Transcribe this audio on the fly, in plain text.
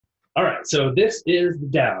All right, so this is the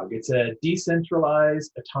DAOG. It's a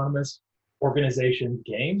decentralized autonomous organization It's a decentralized autonomous organization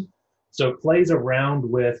game. So it plays around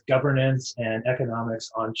with governance and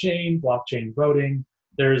economics on chain, blockchain voting.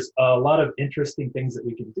 There's a lot of interesting things that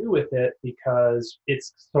we can do with it because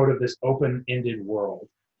it's sort of this open-ended world.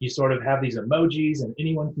 You sort of have these emojis, and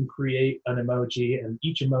anyone can create an emoji, and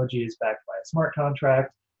each emoji is backed by a smart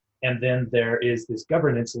contract. And then there is this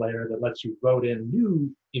governance layer that lets you vote in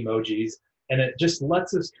new emojis, and it just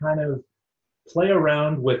lets us kind of play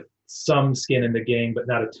around with some skin in the game, but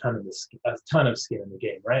not a ton of skin in the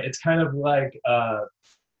game, right? It's kind of like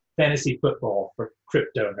fantasy football for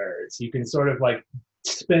crypto nerds. You can sort of like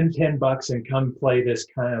spend $10 and come play this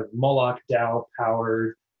kind of Moloch DAO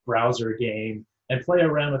powered browser game and play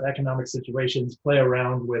around with economic situations, play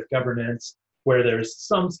around with governance where there's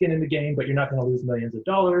some skin in the game, but you're not going to lose millions of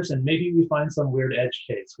dollars. And maybe we find some weird edge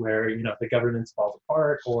case where, the governance falls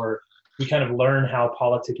apart, or we kind of learn how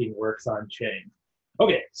politicking works on chain.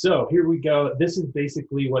 Okay, so here we go. This is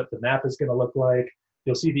basically what the map is going to look like.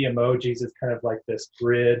 You'll see the emojis. It's kind of like this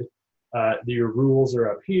grid. Your rules are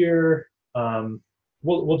up here.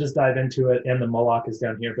 We'll just dive into it, and the Moloch is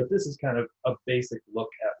down here. But this is kind of a basic look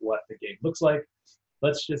at what the game looks like.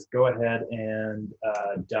 Let's just go ahead and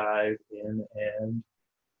dive in and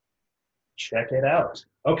check it out.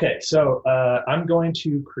 Okay, so I'm going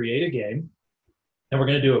to create a game, and we're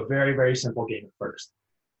going to do a very, very simple game first.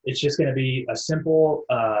 It's just going to be a simple,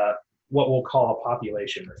 what we'll call a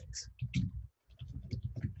population race.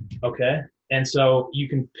 Okay, and so you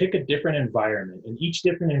can pick a different environment, and each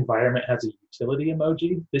different environment has a utility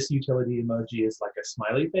emoji. This utility emoji is like a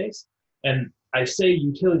smiley face. And I say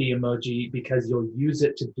utility emoji because you'll use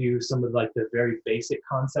it to do some of like the very basic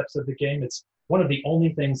concepts of the game. It's one of the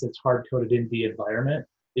only things that's hard-coded into the environment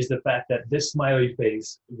is the fact that this smiley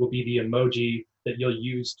face will be the emoji that you'll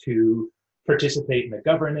use to participate in the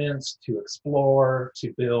governance, to explore,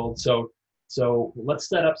 to build. So let's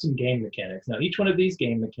set up some game mechanics. Now, each one of these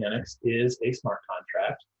game mechanics is a smart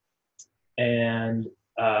contract. And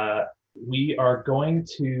we are going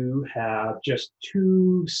to have just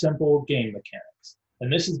two simple game mechanics.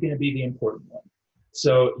 And this is going to be the important one.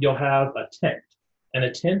 So you'll have a tent. And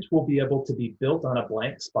a tent will be able to be built on a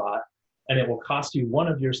blank spot. And it will cost you one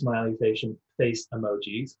of your smiley face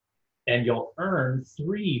emojis. And you'll earn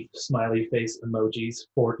 3 smiley face emojis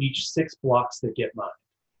for each 6 blocks that get mined.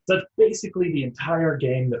 So that's basically the entire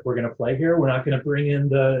game that we're going to play here. We're not going to bring in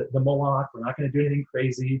the Moloch. We're not going to do anything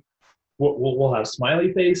crazy. We'll have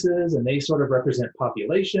smiley faces, and they sort of represent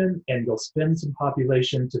population, and you'll spend some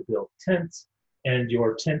population to build tents, and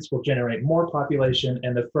your tents will generate more population,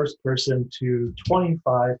 and the first person to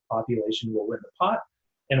 25 population will win the pot,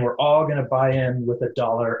 and we're all going to buy in with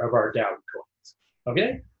 $1 of our DAOG coins.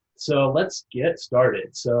 Okay? So let's get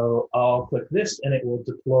started. So I'll click this, and it will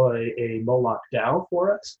deploy a Moloch DAO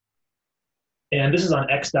for us. And this is on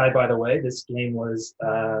XDAI, by the way. This game was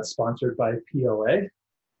sponsored by POA.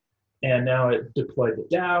 And now it deployed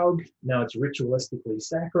the DAOG. Now it's ritualistically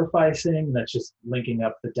sacrificing. That's just linking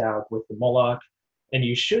up the DAOG with the Moloch. And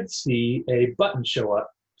you should see a button show up.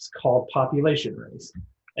 It's called Population Race.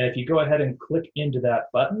 And if you go ahead and click into that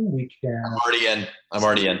button, we can... I'm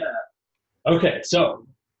already in. Okay, so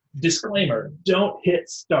disclaimer, don't hit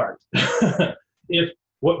start.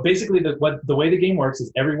 Basically the way the game works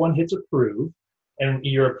is everyone hits approve, and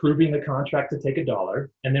you're approving the contract to take $1,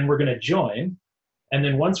 and then we're going to join. And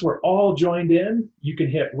then once we're all joined in, you can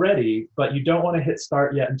hit ready, but you don't want to hit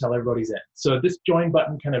start yet until everybody's in. So this join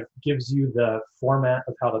button kind of gives you the format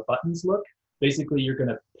of how the buttons look. Basically, you're going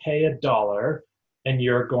to pay $1 and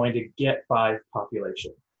you're going to get 5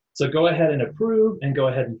 population. So go ahead and approve and go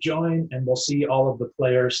ahead and join, and we'll see all of the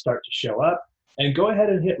players start to show up. And go ahead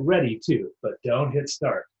and hit ready too, but don't hit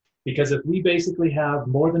start. Because if we basically have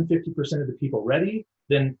more than 50% of the people ready,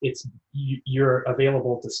 then you're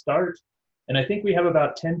available to start. And I think we have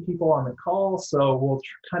about 10 people on the call, so we'll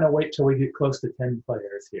kind of wait till we get close to 10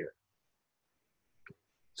 players here.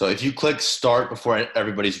 So if you click start before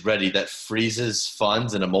everybody's ready, that freezes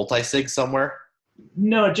funds in a multi-sig somewhere?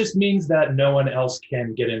 No, it just means that no one else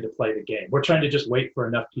can get in to play the game. We're trying to just wait for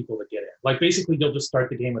enough people to get in. Like basically you'll just start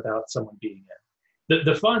the game without someone being in.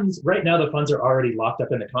 The funds, right now the funds are already locked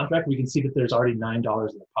up in the contract. We can see that there's already $9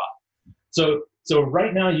 in the pot. So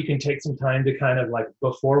right now you can take some time to kind of like,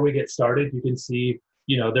 before we get started, you can see,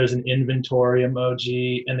 there's an inventory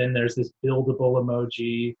emoji, and then there's this buildable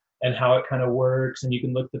emoji and how it kind of works. And you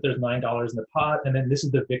can look that there's $9 in the pot. And then this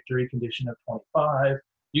is the victory condition of 25.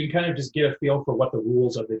 You can kind of just get a feel for what the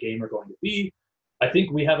rules of the game are going to be. I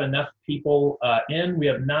think we have enough people in. We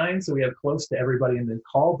have 9, so we have close to everybody in the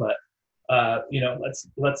call, but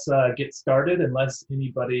let's get started. Unless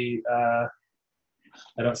anybody,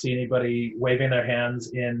 I don't see anybody waving their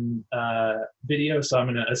hands in video, so I'm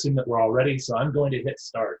going to assume that we're all ready. So I'm going to hit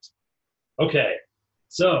start. Okay,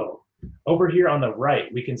 so over here on the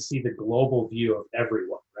right, we can see the global view of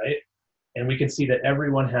everyone, right? And we can see that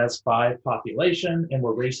everyone has 5 population, and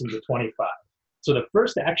we're racing to 25. So the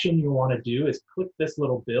first action you want to do is click this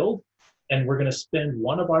little build, and we're going to spend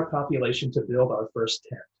 1 of our population to build our first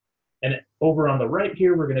tent. And over on the right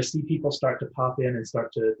here, we're going to see people start to pop in and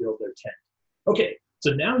start to build their tent. Okay,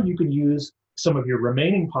 so now you can use some of your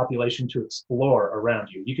remaining population to explore around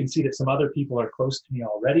you. You can see that some other people are close to me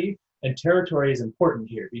already, and territory is important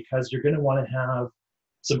here because you're going to want to have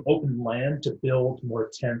some open land to build more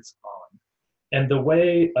tents on. And the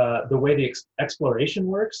way the exploration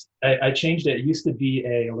works, I changed it. It used to be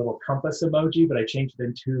a little compass emoji, but I changed it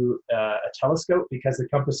into a telescope because the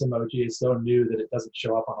compass emoji is so new that it doesn't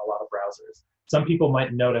show up on a lot of browsers. Some people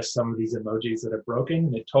might notice some of these emojis that are broken,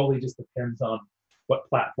 and it totally just depends on what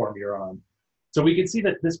platform you're on. So we can see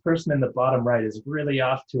that this person in the bottom right is really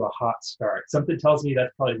off to a hot start. Something tells me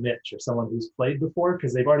that's probably Mitch or someone who's played before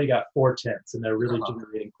because they've already got 4 tents and they're really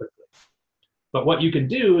generating quickly. But what you can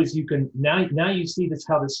do is you can, now you see this,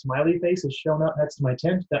 how this smiley face is shown up next to my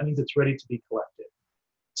tent. That means it's ready to be collected.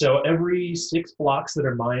 So every 6 blocks that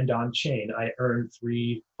are mined on chain, I earn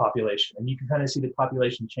 3 population. And you can kind of see the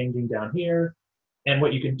population changing down here. And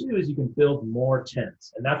what you can do is you can build more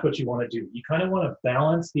tents. And that's what you want to do. You kind of want to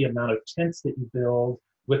balance the amount of tents that you build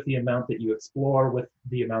with the amount that you explore, with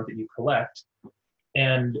the amount that you collect.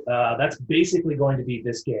 And that's basically going to be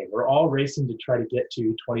this game. We're all racing to try to get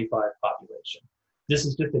to 25 population. This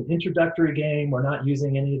is just an introductory game. We're not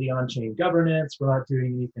using any of the on-chain governance. We're not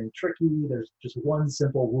doing anything tricky. There's just one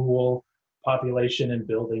simple rule: population and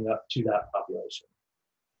building up to that population.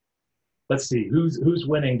 Let's see, who's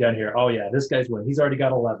winning down here? Oh yeah, this guy's winning. He's already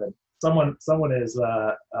got 11. Someone is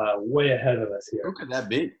way ahead of us here. Who could that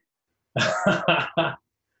be?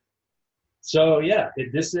 So yeah,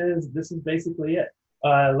 this is basically it.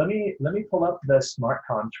 Let me pull up the smart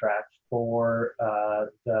contract for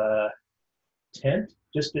the tent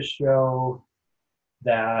just to show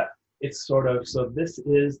that it's sort of, so this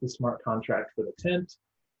is the smart contract for the tent.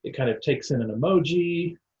 It kind of takes in an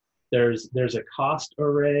emoji. There's a cost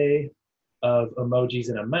array of emojis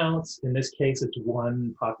and amounts. In this case, it's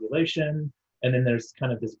 1 population. And then there's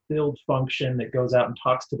kind of this build function that goes out and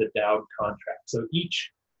talks to the DAOG contract. So each,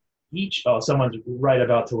 oh, someone's right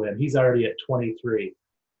about to win. He's already at 23.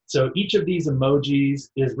 So each of these emojis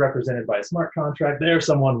is represented by a smart contract. There,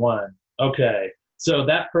 someone won. Okay. So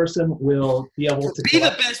that person will be able to be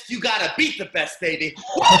the best. You gotta beat the best, baby.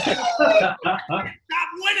 Stop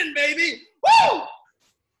winning, baby. Woo!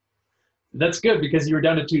 That's good because you were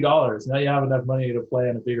down to $2. Now you have enough money to play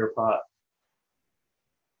in a bigger pot.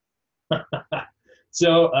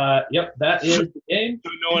 So, yep, that is the game.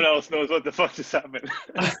 So no one else knows what the fuck just happened.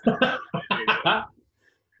 but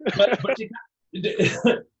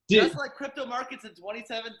Just like crypto markets in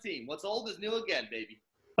 2017. What's old is new again, baby.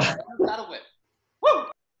 Gotta win. Woo!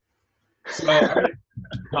 So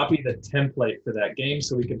copy the template for that game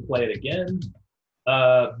so we can play it again.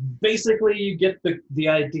 Basically, you get the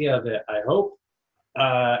idea of it, I hope.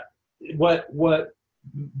 What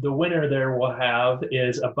the winner there will have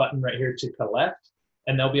is a button right here to collect,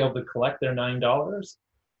 and they'll be able to collect their $9.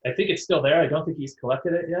 I think it's still there. I don't think he's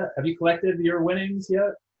collected it yet. Have you collected your winnings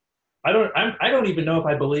yet? I don't even know if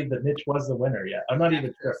I believe that Mitch was the winner yet. I'm not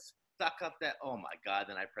even sure. Stuck up that, oh my God,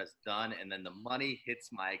 then I press done, and then the money hits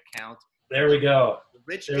my account. There we go. The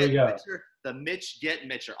rich get richer, the Mitch get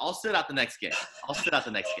Mitcher. I'll sit out the next game.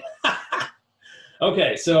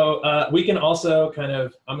 Okay, so we can also kind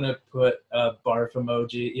of, I'm going to put a barf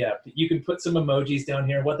emoji. Yeah, you can put some emojis down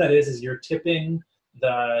here. What that is you're tipping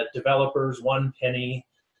the developers 1 penny,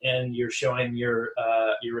 and you're showing your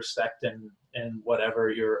respect and whatever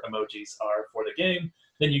your emojis are for the game.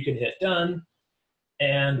 Then you can hit done,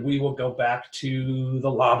 and we will go back to the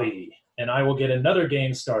lobby, and I will get another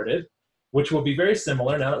game started, which will be very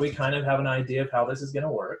similar now that we kind of have an idea of how this is going to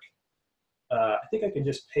work. I think I can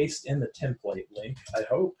just paste in the template link, I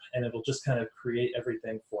hope, and it'll just kind of create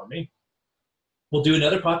everything for me. We'll do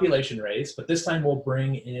another population raise, but this time we'll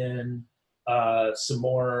bring in some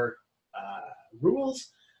more rules,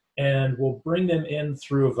 and we'll bring them in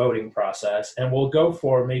through a voting process, and we'll go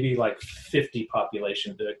for maybe like 50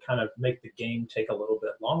 population to kind of make the game take a little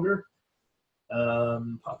bit longer.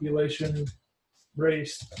 Population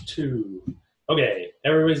race 2. Okay,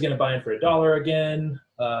 everybody's gonna buy in for $1 again.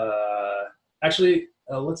 Actually,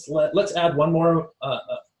 let's add one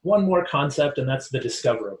more concept, and that's the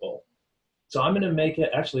discoverable. So I'm going to make it,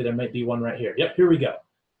 actually, there might be one right here. Yep, here we go.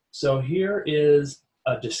 So here is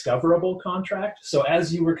a discoverable contract. So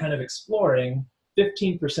as you were kind of exploring,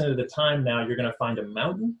 15% of the time now you're going to find a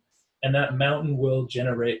mountain, and that mountain will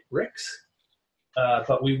generate bricks.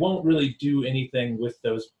 But we won't really do anything with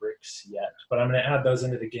those bricks yet. But I'm going to add those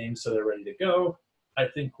into the game so they're ready to go. I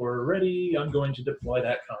think we're ready. I'm going to deploy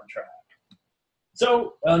that contract.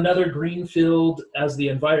 So another green field as the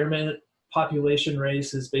environment. Population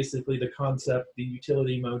race is basically the concept. The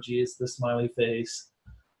utility emoji is the smiley face.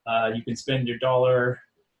 You can spend your dollar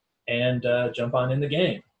and jump on in the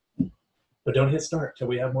game. But don't hit start till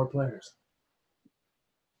we have more players.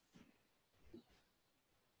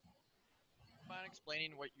 Mind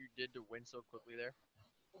explaining what you did to win so quickly there?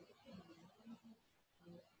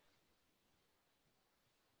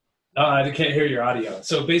 I can't hear your audio.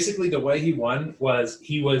 So basically the way he won was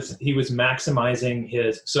he was maximizing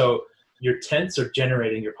his, so your tents are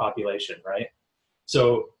generating your population, right?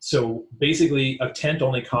 So basically a tent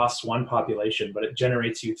only costs 1 population, but it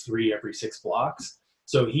generates you 3 every 6 blocks.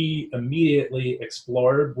 So he immediately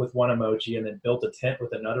explored with 1 emoji and then built a tent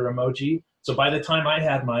with another emoji. So by the time I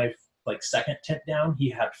had my second tent down, he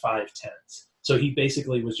had 5 tents. So he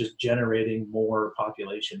basically was just generating more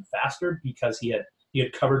population faster because he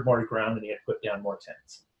had covered more ground and he had put down more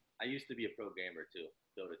tents. I used to be a pro gamer too,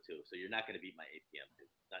 Dota 2, so you're not going to beat my APM, dude.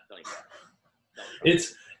 Not telling you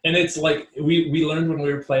that. It's like we learned when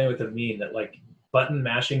we were playing with Amin that like button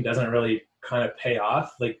mashing doesn't really kind of pay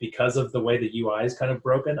off, like because of the way the UI is kind of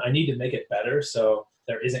broken. I need to make it better so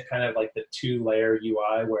there isn't kind of like the 2-layer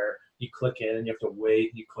UI where you click in and you have to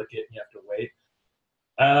wait, you click it and you have to wait.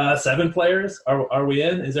 7 players, are we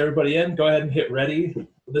in? Is everybody in? Go ahead and hit ready.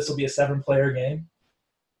 This will be a 7-player game.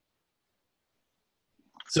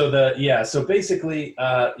 So so basically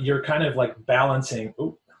you're kind of like balancing,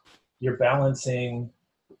 you're balancing,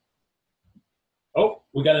 oh,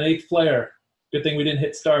 we got an 8th player. Good thing we didn't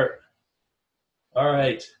hit start. All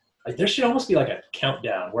right, there should almost be like a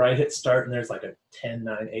countdown where I hit start and there's like a 10,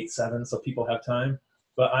 9, 8, 7, so people have time.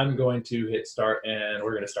 But I'm going to hit start and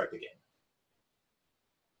we're going to start the game.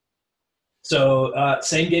 So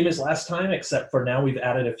same game as last time, except for now we've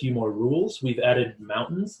added a few more rules. We've added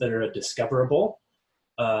mountains that are discoverable.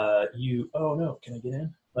 Oh no, can I get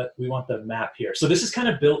in? But we want the map here. So this is kind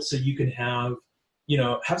of built so you can have,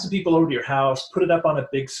 have some people over to your house, put it up on a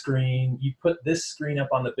big screen. You put this screen up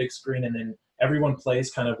on the big screen and then everyone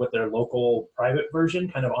plays kind of with their local private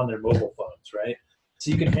version kind of on their mobile phones, right?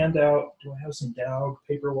 So you can hand out, do I have some DAOG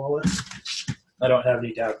paper wallets? I don't have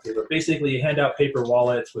any DAOG paper. Basically, you hand out paper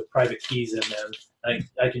wallets with private keys in them.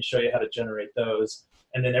 I can show you how to generate those.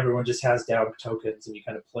 And then everyone just has DAOG tokens and you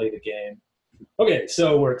kind of play the game. Okay,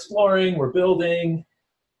 so we're exploring, we're building.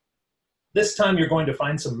 This time you're going to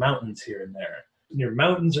find some mountains here and there. And your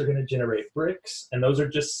mountains are going to generate bricks, and those are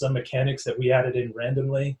just some mechanics that we added in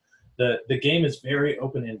randomly. The game is very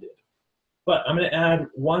open-ended. But I'm going to add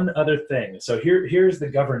one other thing. So here's the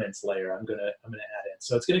governance layer I'm going to add in.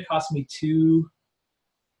 So it's going to cost me 2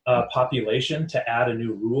 population to add a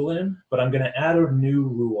new rule in, but I'm going to add a new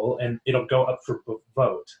rule, and it'll go up for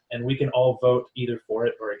vote. And we can all vote either for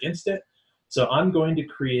it or against it. So I'm going to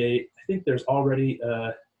create, I think there's already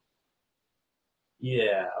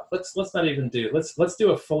yeah, let's not even do, let's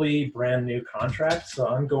do a fully brand new contract. So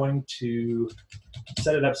I'm going to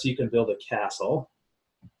set it up so you can build a castle.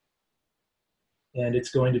 And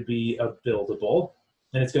it's going to be a buildable,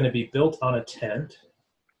 and it's going to be built on a tent,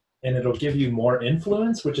 and it'll give you more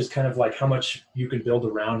influence, which is kind of like how much you can build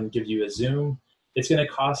around and give you a zoom. It's going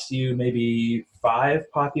to cost you maybe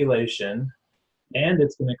 5 population, and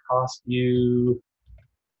it's going to cost you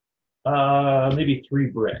maybe 3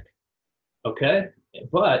 brick, okay?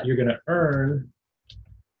 But you're going to earn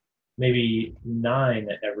maybe 9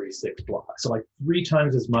 at every 6 blocks, so like 3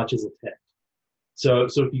 times as much as a tent. So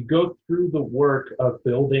if you go through the work of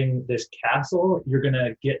building this castle, you're going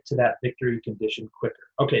to get to that victory condition quicker.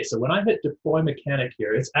 Okay, so when I hit deploy mechanic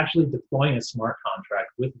here, it's actually deploying a smart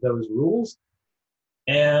contract with those rules.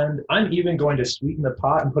 And I'm even going to sweeten the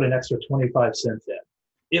pot and put an extra 25 cents in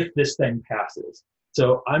if this thing passes.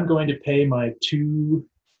 So I'm going to pay my 2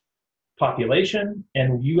 population,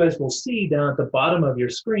 and you guys will see down at the bottom of your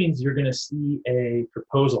screens, you're going to see a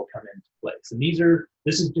proposal come into place. And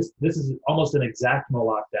this is almost an exact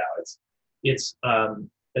locked out. It's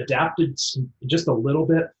adapted just a little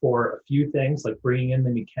bit for a few things, like bringing in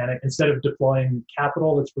the mechanic. Instead of deploying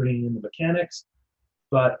capital, it's bringing in the mechanics.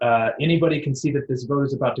 But anybody can see that this vote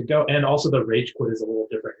is about to go. And also the rage quit is a little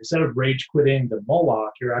different. Instead of rage quitting the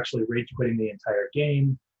Moloch, you're actually rage quitting the entire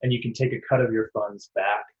game, and you can take a cut of your funds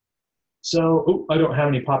back. So I don't have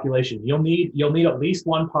any population. You'll need at least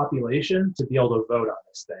one population to be able to vote on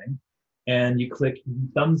this thing. And you click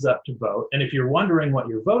thumbs up to vote. And if you're wondering what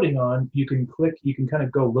you're voting on, you can kind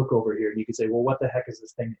of go look over here and you can say, well, what the heck is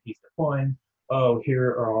this thing that he's deploying? Oh,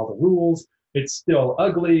 here are all the rules. It's still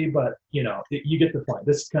ugly, but you get the point.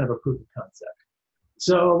 This is kind of a proof of concept.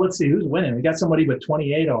 So let's see who's winning. We got somebody with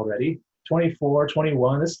 28 already, 24,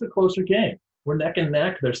 21. This is a closer game. We're neck and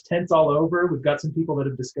neck. There's tents all over. We've got some people that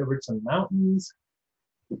have discovered some mountains.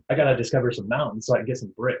 I got to discover some mountains so I can get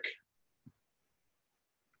some brick.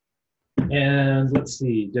 And let's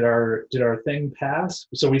see, did our thing pass?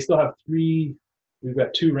 So we still have we've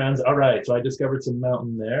got 2 rounds. All right, so I discovered some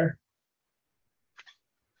mountain there.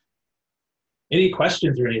 Any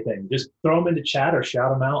questions or anything, just throw them into chat or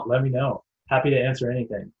shout them out. Let me know. Happy to answer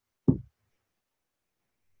anything.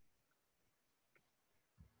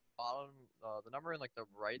 Bottom, the number in like the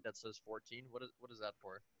right that says 14. What is that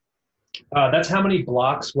for? That's how many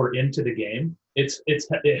blocks we're into the game.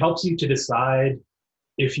 It helps you to decide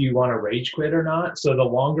if you want to rage quit or not. So the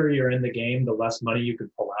longer you're in the game, the less money you can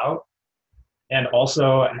pull out. And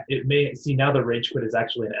also, now the rage quit is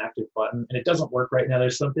actually an active button, and it doesn't work right now.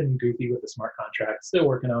 There's something goofy with the smart contract. Still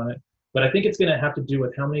working on it. But I think it's going to have to do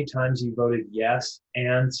with how many times you voted yes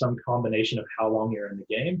and some combination of how long you're in the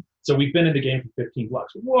game. So we've been in the game for 15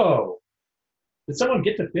 blocks. Whoa. Did someone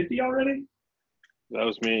get to 50 already? That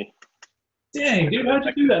was me. Dang, dude, how'd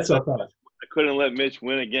you do that so fast? I couldn't let Mitch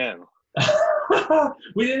win again.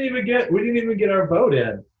 we didn't even get our vote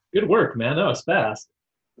in. Good work, man. That was fast.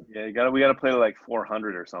 Yeah, we gotta play like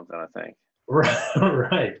 400 or something, I think.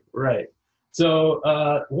 Right. So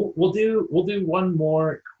we'll do one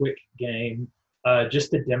more quick game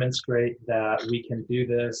just to demonstrate that we can do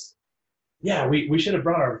this. Yeah, we should have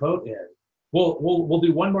brought our vote in. We'll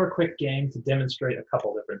do one more quick game to demonstrate a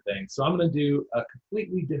couple different things. So I'm going to do a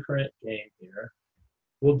completely different game here.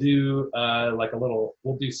 We'll do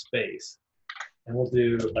we'll do space. And we'll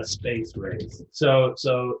do a space race. So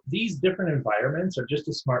these different environments are just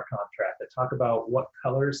a smart contract that talk about what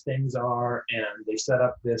colors things are, and they set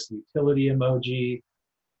up this utility emoji.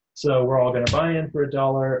 So we're all going to buy in for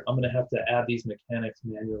 $1. I'm going to have to add these mechanics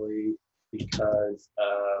manually because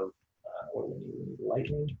of what do we need? We need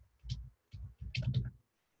lightning.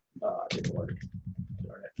 It didn't work.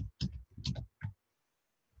 Darn it.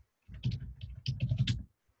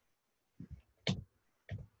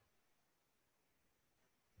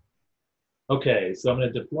 Okay, so I'm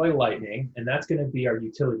going to deploy lightning, and that's going to be our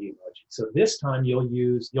utility emoji. So this time you'll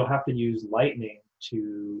have to use lightning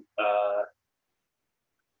to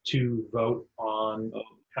vote on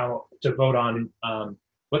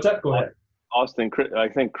what's that? Go ahead. Austin, I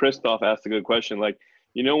think Christoph asked a good question. Like,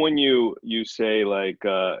 when you say like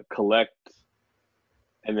collect,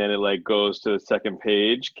 and then it like goes to the second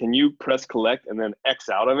page, can you press collect and then X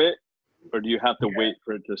out of it, or do you have to wait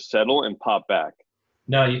for it to settle and pop back?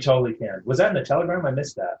 No, you totally can. Was that in the Telegram? I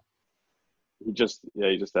missed that. He just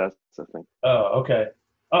asked, I think. Oh, okay.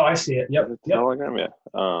 Oh, I see it. Yep. Telegram, yeah.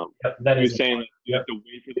 Yep, that you're is saying you have to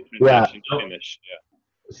wait for the transaction to finish. Yeah.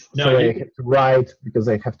 No, so I have to write because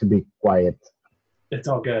I have to be quiet. It's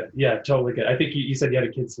all good. Yeah, totally good. I think you said you had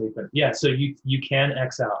a kid sleeping. Yeah, so you can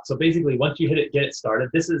X out. So basically, once you get it started,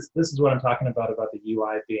 this is what I'm talking about the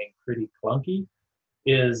UI being pretty clunky.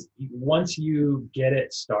 Is once you get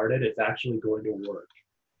it started, it's actually going to work.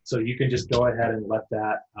 So you can just go ahead and let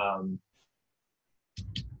that.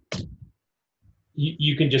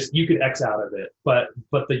 You could X out of it, but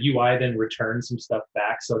the UI then returns some stuff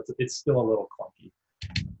back, so it's still a little clunky.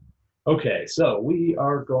 Okay, so we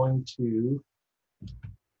are going to.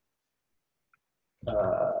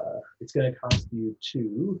 It's going to cost you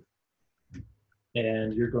 2.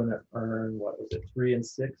 And you're going to earn, what was it, 3 and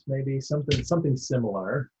 6 maybe, something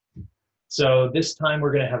similar. So this time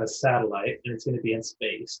we're going to have a satellite, and it's going to be in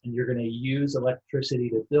space, and you're going to use electricity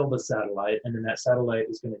to build a satellite, and then that satellite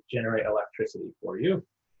is going to generate electricity for you.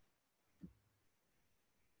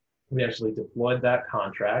 We actually deployed that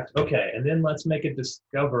contract. Okay, and then let's make it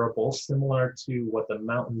discoverable, similar to what the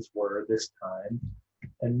mountains were this time,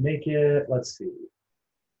 and make it, let's see,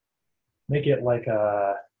 make it like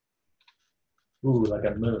a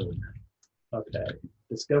moon. Okay,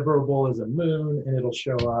 discoverable is a moon, and it'll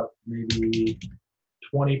show up maybe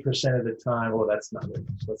 20% of the time. Well, that's not it.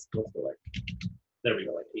 Let's go like, there we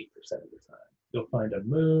go, like 8% of the time. You'll find a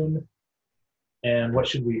moon, and what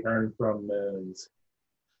should we earn from moons?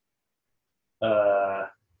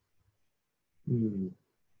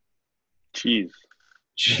 Cheese.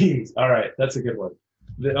 All right, that's a good one.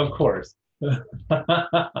 Of course.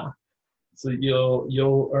 So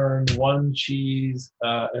you'll earn 1 cheese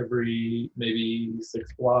every maybe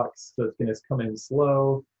 6 blocks. So it's going to come in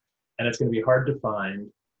slow, and it's going to be hard to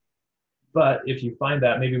find. But if you find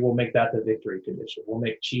that, maybe we'll make that the victory condition. We'll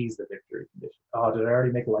make cheese the victory condition. Oh, did I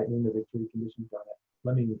already make lightning the victory condition? Darn it.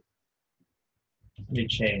 Let me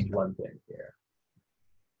change one thing here.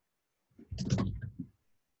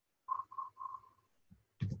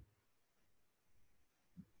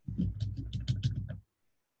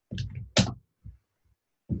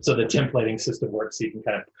 So the templating system works, so you can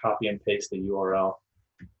kind of copy and paste the URL.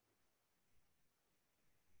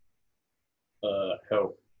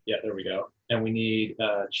 Oh, yeah, there we go. And we need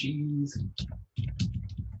cheese.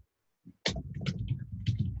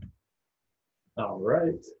 All right,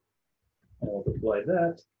 and we'll deploy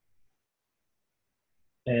that.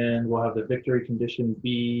 And we'll have the victory condition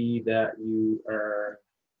be that you earn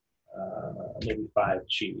maybe 5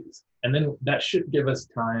 cheese. And then that should give us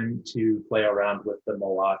time to play around with the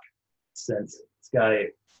Moloch, since this guy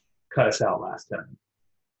cut us out last time.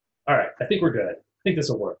 All right, I think we're good. I think this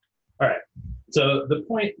will work. All right, so the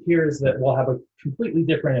point here is that we'll have a completely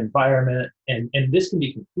different environment, and this can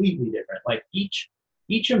be completely different. Like each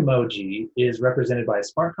emoji is represented by a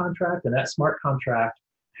smart contract, and that smart contract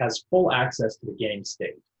has full access to the game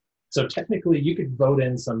state. So technically, you could vote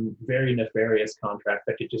in some very nefarious contract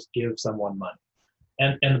that could just give someone money.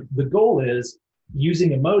 And the goal is, using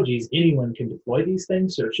emojis, anyone can deploy these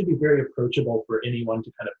things, so it should be very approachable for anyone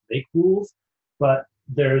to kind of make rules. But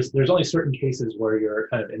there's only certain cases where you're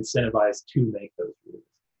kind of incentivized to make those rules.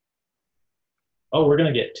 Oh, we're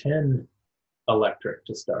going to get 10 electric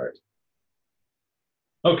to start.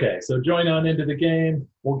 Okay, so join on into the game.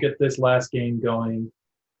 We'll get this last game going.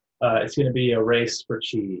 It's going to be a race for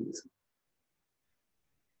cheese.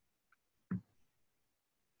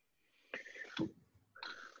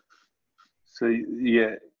 So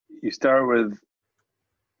yeah, you start with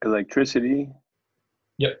electricity.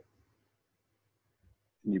 Yep.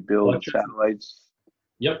 You build satellites.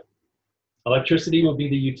 Yep. Electricity will be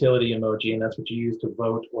the utility emoji, and that's what you use to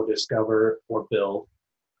vote or discover or build.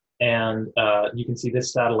 And you can see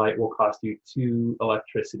this satellite will cost you 2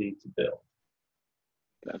 electricity to build.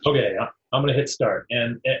 Gotcha. Okay, I'm going to hit start.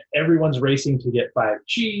 And everyone's racing to get 5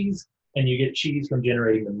 cheese, and you get cheese from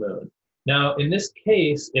generating the moon. Now, in this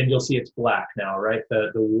case, and you'll see it's black now, right?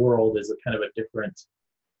 The world is a kind of a different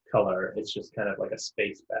color. It's just kind of like a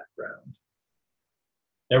space background.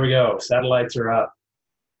 There we go. Satellites are up,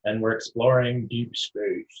 and we're exploring deep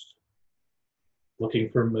space, looking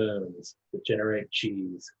for moons that generate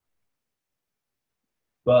cheese.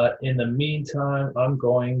 But in the meantime, I'm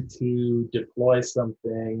going to deploy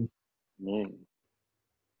something.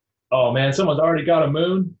 Oh man, someone's already got a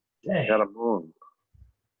moon? Dang. Got a moon.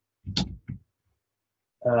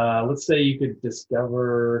 Let's say you could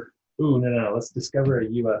discover, no, let's discover a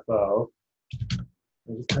UFO.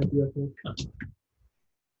 I just type UFO.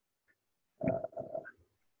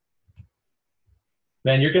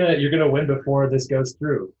 Man, you're gonna win before this goes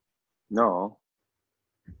through. No.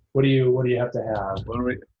 What do you have to have?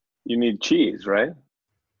 You need cheese, right?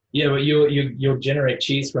 Yeah, but you'll generate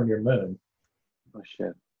cheese from your moon. Oh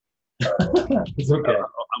shit. It's okay.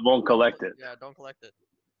 I won't collect it. Yeah, don't collect it.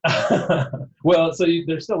 Well, so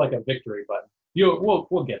there's still like a victory button.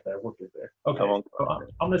 We'll get there. We'll get there. Okay. So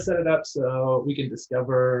I'm gonna set it up so we can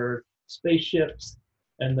discover spaceships,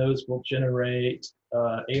 and those will generate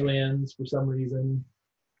aliens for some reason.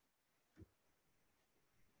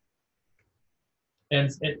 And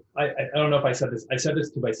I don't know if I said this. I said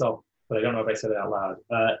this to myself, but I don't know if I said it out loud.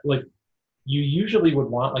 Like, you usually would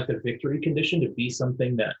want like the victory condition to be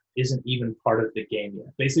something that isn't even part of the game yet.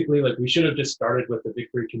 Basically, like, we should have just started with the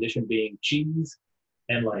victory condition being cheese,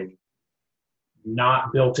 and like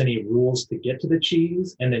not built any rules to get to the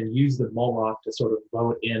cheese, and then use the Moloch to sort of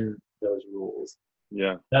vote in those rules.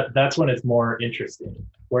 Yeah. That's when it's more interesting,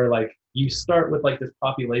 where like you start with like this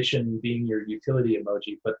population being your utility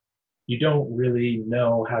emoji, but you don't really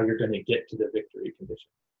know how you're going to get to the victory condition.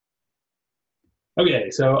 Okay,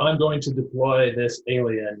 so I'm going to deploy this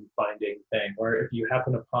alien finding thing, where if you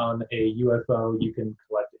happen upon a UFO, you can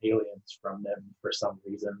collect aliens from them for some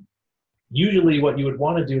reason. Usually what you would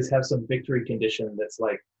want to do is have some victory condition that's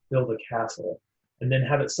like build a castle, and then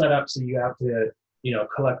have it set up so you have to,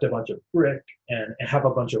 collect a bunch of brick and have a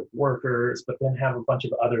bunch of workers, but then have a bunch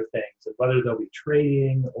of other things, and whether they'll be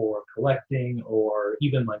trading or collecting or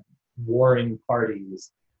even like warring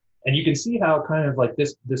parties. And you can see how kind of like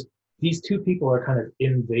these two people are kind of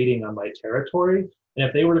invading on my territory. And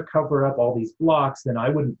if they were to cover up all these blocks, then I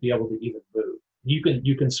wouldn't be able to even move.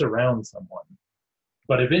 You can surround someone,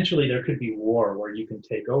 But eventually there could be war where you can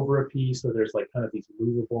take over a piece, so there's like kind of these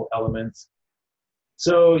movable elements.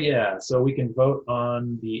 So yeah, so we can vote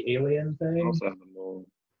on the alien I thing. also have a moon.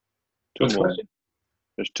 What's Two moons.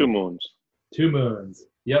 There's 2 moons. 2 moons.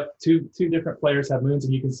 Yep, two different players have moons,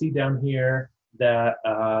 and you can see down here that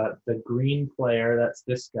the green player, that's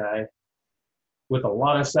this guy, with a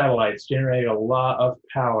lot of satellites, generated a lot of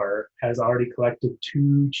power, has already collected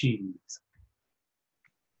 2 cheese.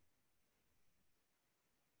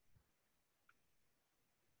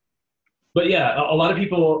 But yeah, a lot of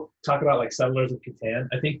people talk about like Settlers of Catan.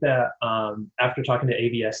 I think that after talking to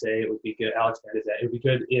ABSA, it would be good. Alex Mendez, it would be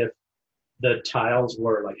good if the tiles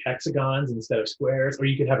were like hexagons instead of squares, or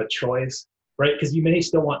you could have a choice, right? Because you may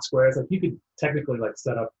still want squares. Like you could technically like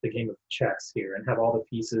set up the game of chess here and have all the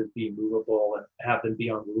pieces be movable and have them be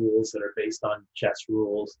on rules that are based on chess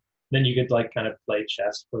rules. Then you could like kind of play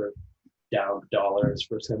chess for DAOG dollars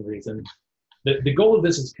for some reason. The goal of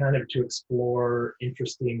this is kind of to explore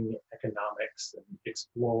interesting economics and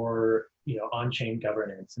explore, you know, on-chain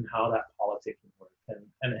governance and how that politicking works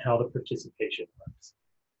and how the participation works.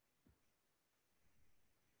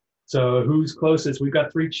 So who's closest? We've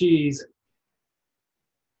got 3 cheese.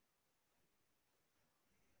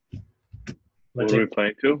 What are we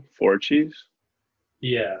playing to? 4 cheese?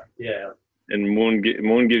 Yeah. And moon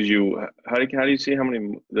gives you, how do you see how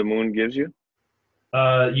many the moon gives you?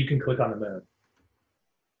 You can click on the moon.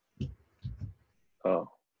 Oh.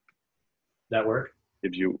 That work?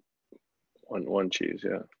 Gives you one cheese,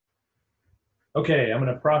 yeah. Okay, I'm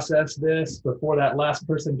gonna process this before that last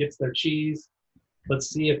person gets their cheese.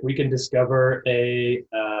 Let's see if we can discover a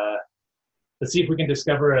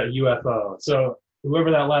UFO. So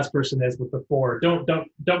whoever that last person is with the 4,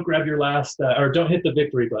 don't grab your last or don't hit the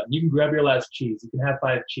victory button. You can grab your last cheese. You can have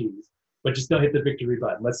 5 cheese, but just don't hit the victory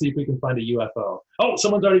button. Let's see if we can find a UFO. Oh,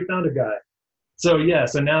 someone's already found a guy. So yeah,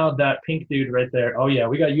 so now that pink dude right there, oh yeah,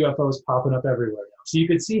 we got UFOs popping up everywhere now. So you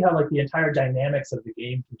can see how like the entire dynamics of the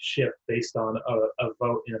game can shift based on a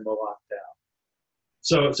vote in a Moloch DAO.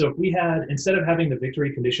 So if we had, instead of having the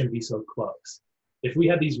victory condition be so close, if we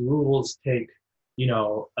had these rules take, you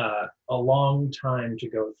know, a long time to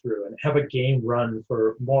go through and have a game run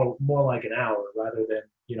for more like an hour rather than,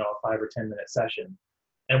 you know, a 5 or 10 minute session,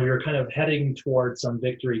 and we were kind of heading towards some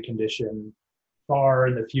victory condition far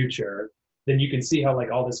in the future, then you can see how like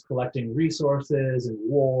all this collecting resources and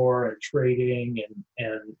war and trading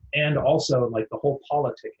and also like the whole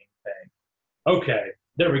politicking thing. Okay,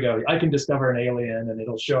 there we go. I can discover an alien and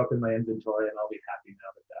it'll show up in my inventory and I'll be happy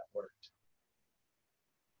now that that worked.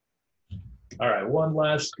 All right, one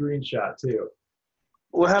last screenshot too.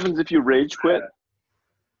 What happens if you rage quit?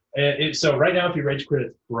 So right now, if you rage quit,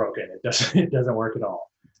 it's broken. It doesn't work at all.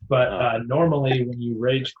 But normally, when you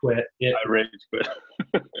rage quit, I rage quit.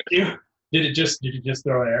 Did you just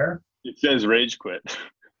throw an error? It says rage quit.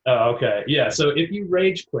 Oh, okay. Yeah. So if you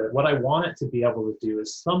rage quit, what I want it to be able to do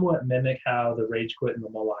is somewhat mimic how the rage quit in the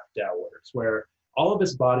Moloch DAO works, where all of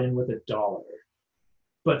us bought in with $1.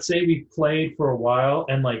 But say we played for a while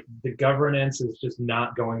and like the governance is just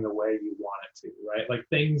not going the way you want it to, right? Like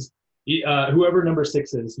things, whoever number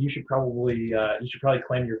 6 is, you should probably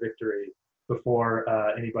claim your victory before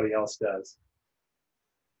anybody else does.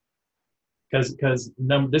 Because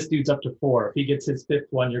this dude's up to 4. If he gets his 5th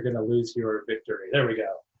one, you're gonna lose your victory. There we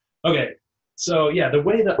go. Okay. So yeah, the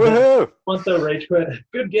way that want the rage quit.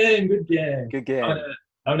 Good game.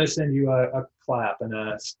 I'm gonna send you a clap and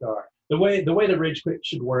a star. The way the rage quit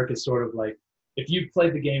should work is sort of like if you've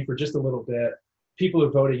played the game for just a little bit, people are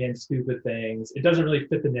voting in stupid things. It doesn't really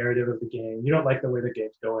fit the narrative of the game. You don't like the way the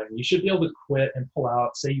game's going. You should be able to quit and pull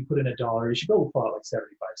out. Say you put in $1, you should be able to pull out like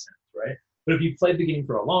 75 cents, right? But if you played the game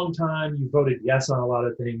for a long time, you voted yes on a lot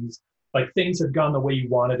of things, like things have gone the way you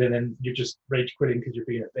wanted, and then you're just rage quitting because you're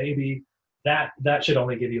being a baby. That should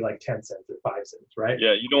only give you like 10 cents or 5 cents, right?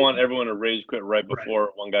 Yeah, you don't want everyone to rage quit right before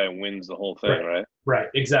one guy wins the whole thing, right? Right,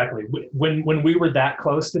 exactly. When we were that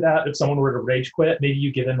close to that, if someone were to rage quit, maybe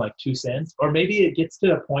you give them like 2 cents, or maybe it gets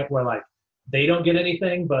to a point where like they don't get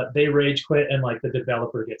anything, but they rage quit and like the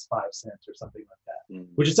developer gets 5 cents or something like that,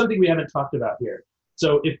 which is something we haven't talked about here.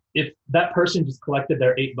 So if that person just collected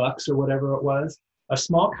their $8 or whatever it was, a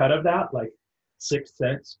small cut of that, like 6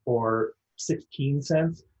 cents or 16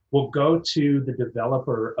 cents, will go to the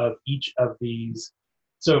developer of each of these.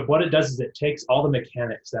 So what it does is it takes all the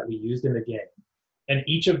mechanics that we used in the game, and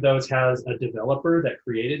each of those has a developer that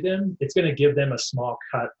created them. It's going to give them a small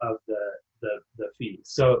cut of the fees.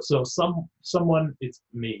 So someone, it's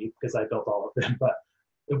me because I built all of them, but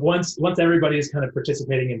once everybody is kind of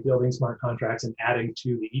participating in building smart contracts and adding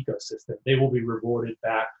to the ecosystem, they will be rewarded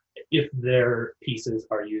back if their pieces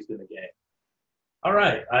are used in the game. All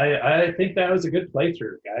right. I think that was a good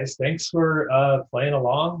playthrough, guys. Thanks for playing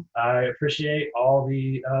along. I appreciate all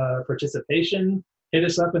the participation. Hit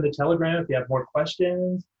us up in the Telegram if you have more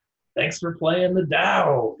questions. Thanks for playing the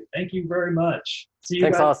DAO. Thank you very much. See you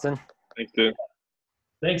Thanks, guys. Austin. Thanks, dude.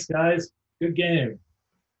 Thanks, guys. Good game.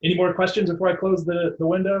 Any more questions before I close the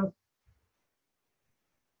window?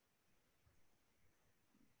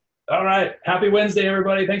 All right. Happy Wednesday,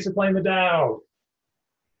 everybody. Thanks for playing the DAO.